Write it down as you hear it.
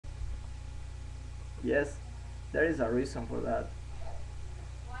Yes, there is a reason for that.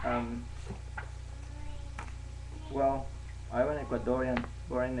 Um, well, I'm an Ecuadorian,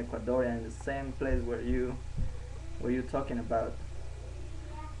 born in Ecuadorian, in the same place where you talking about.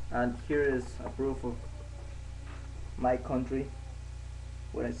 And here is a proof of my country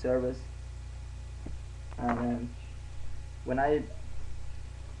where I service. And when I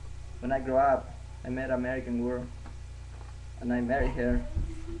when I grew up, I met American girl, and I married her,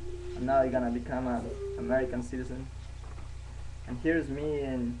 and now I'm gonna become an American citizen. And here's me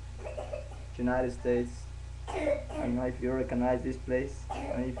in United States. I don't know if you recognize this place,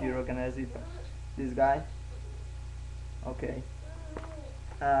 and if you recognize this guy. Okay,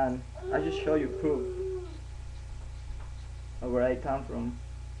 and I just show you proof of where I come from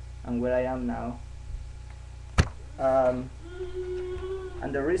and where I am now. Um,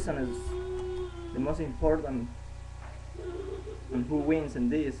 and the reason is the most important, and who wins in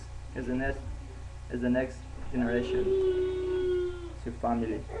this is the next generation. It's your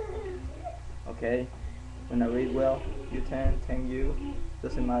family. Okay, when I read well, you 10 you,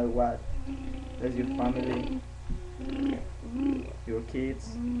 doesn't matter what. There's your family, your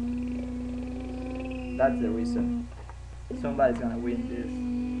kids. That's the reason. Somebody's gonna win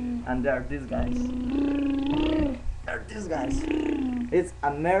this. And there are these guys. There are these guys. It's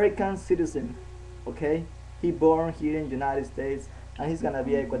American citizen. Okay? He born here in United States, and he's gonna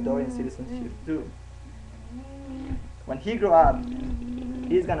be Ecuadorian citizenship too. When he grow up,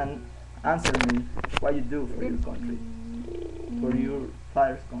 he's gonna answer me what you do for your country, for your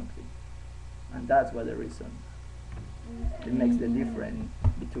father's country. And that's what the reason. It makes the difference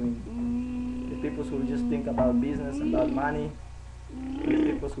between the people who just think about business, about money, and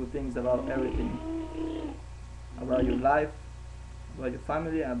the people who thinks about everything, about your life, about your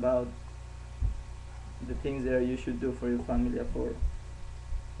family, about the things that you should do for your family for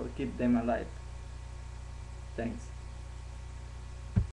keep them alive. Thanks.